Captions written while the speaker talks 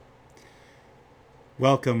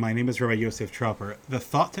Welcome, my name is Rabbi Yosef Tropper. The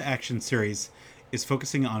Thought to Action series is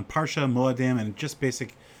focusing on Parsha, Moedim, and just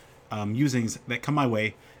basic musings that come my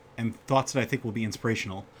way and thoughts that I think will be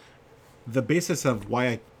inspirational. The basis of why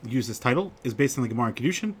I use this title is based on the Gemara in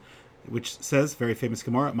Kedushin, which says, very famous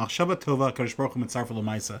Gemara, Machshava Tova Kadosh Baruch Hu Mitzarfa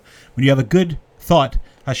L'Maisa. When you have a good thought,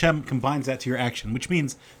 Hashem combines that to your action, which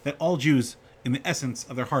means that all Jews, in the essence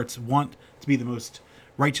of their hearts, want to be the most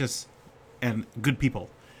righteous and good people.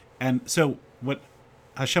 And so what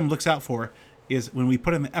Hashem looks out for is when we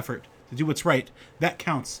put in the effort to do what's right, that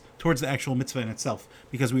counts towards the actual mitzvah in itself,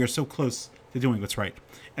 because we are so close to doing what's right.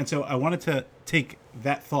 And so I wanted to take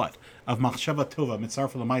that thought of Machshava Tova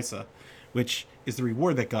Mitzarfa L'Maisa, which is the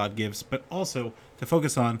reward that God gives, but also to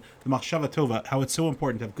focus on the Machshava Tova, how it's so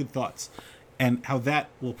important to have good thoughts, and how that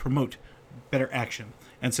will promote better action.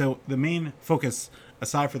 And so the main focus,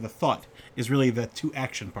 aside from the thought, is really the to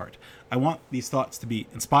action part. I want these thoughts to be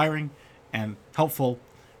inspiring and helpful.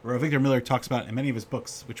 Rav Victor Miller talks about in many of his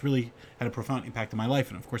books, which really had a profound impact on my life,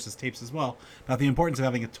 and of course his tapes as well, about the importance of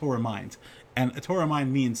having a Torah mind. And a Torah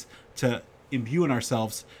mind means to imbue in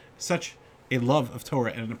ourselves such a love of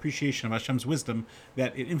Torah and an appreciation of Hashem's wisdom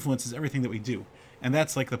that it influences everything that we do. And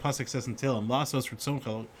that's like the pasuk says in Tehillim, La'asos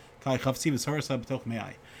ritzoncha kai chavtzi v'sarasa b'toch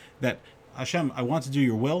me'ai, that Hashem, I want to do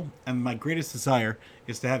your will, and my greatest desire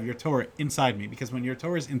is to have your Torah inside me, because when your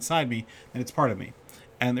Torah is inside me, then it's part of me.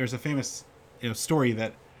 And there's a famous story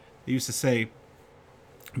that they used to say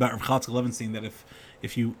about Rav Chatzkel Levenstein, that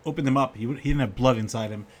if you opened him up, he didn't have blood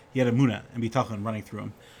inside him. He had emunah and bitachon running through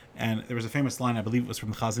him. And there was a famous line, I believe it was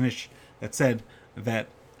from the Chazon Ish, that said that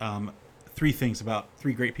three things about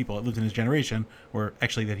three great people that lived in his generation, or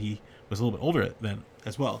actually that he was a little bit older than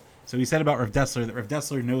as well. So he said about Rav Dessler that Rav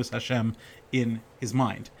Dessler knows Hashem in his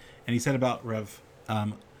mind. And he said about Rav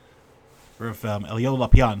Eliyahu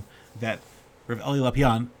Lapian that Rav Eli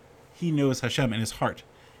Lapian, he knows Hashem in his heart.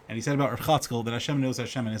 And he said about Rav Chatzkel that Hashem knows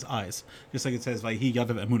Hashem in his eyes, just like it says Vayhi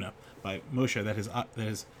Yadav Emunah by Moshe, that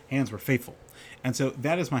his hands were faithful. And so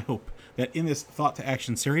that is my hope, that in this Thought to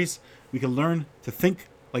Action series, we can learn to think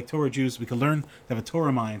like Torah Jews, we can learn to have a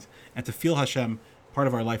Torah mind, and to feel Hashem part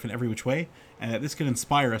of our life in every which way, and that this can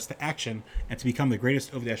inspire us to action and to become the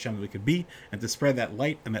greatest Ovdei Hashem that we could be, and to spread that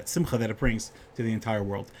light and that simcha that it brings to the entire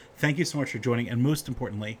world. Thank you so much for joining, and most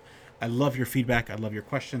importantly, I love your feedback, I love your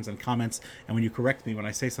questions and comments, and when you correct me when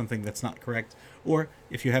I say something that's not correct, or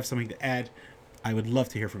if you have something to add, I would love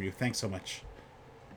to hear from you. Thanks so much.